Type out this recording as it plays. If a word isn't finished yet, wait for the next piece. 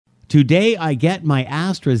Today I get my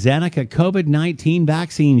AstraZeneca COVID-19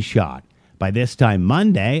 vaccine shot. By this time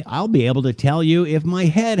Monday, I'll be able to tell you if my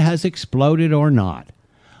head has exploded or not.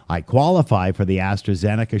 I qualify for the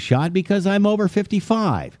AstraZeneca shot because I'm over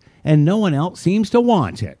 55, and no one else seems to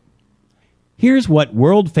want it. Here's what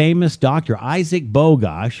world-famous Dr. Isaac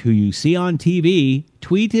Bogosh, who you see on TV,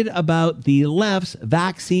 tweeted about the left's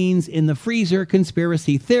vaccines in the freezer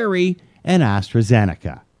conspiracy theory and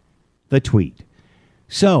AstraZeneca. The tweet: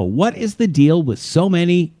 "So, what is the deal with so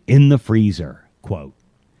many in the freezer?" Quote,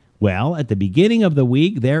 "Well, at the beginning of the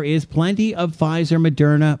week, there is plenty of Pfizer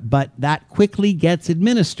Moderna, but that quickly gets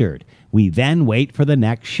administered. We then wait for the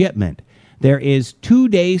next shipment. There is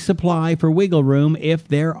 2-day supply for wiggle room if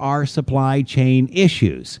there are supply chain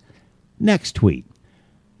issues." Next tweet: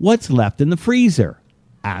 "What's left in the freezer?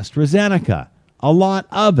 AstraZeneca. A lot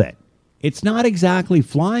of it. It's not exactly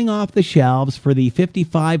flying off the shelves for the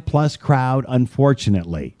 55-plus crowd,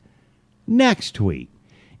 unfortunately." Next tweet: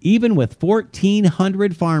 "Even with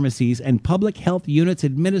 1,400 pharmacies and public health units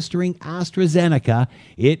administering AstraZeneca,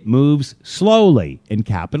 it moves slowly," in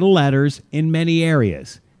capital letters, in many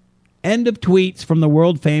areas. End of tweets from the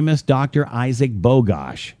world-famous Dr. Isaac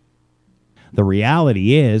Bogosh. The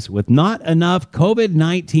reality is, with not enough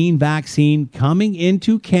COVID-19 vaccine coming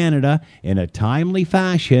into Canada in a timely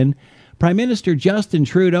fashion, Prime Minister Justin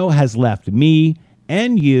Trudeau has left me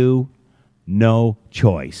and you no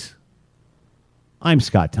choice. I'm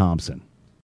Scott Thompson.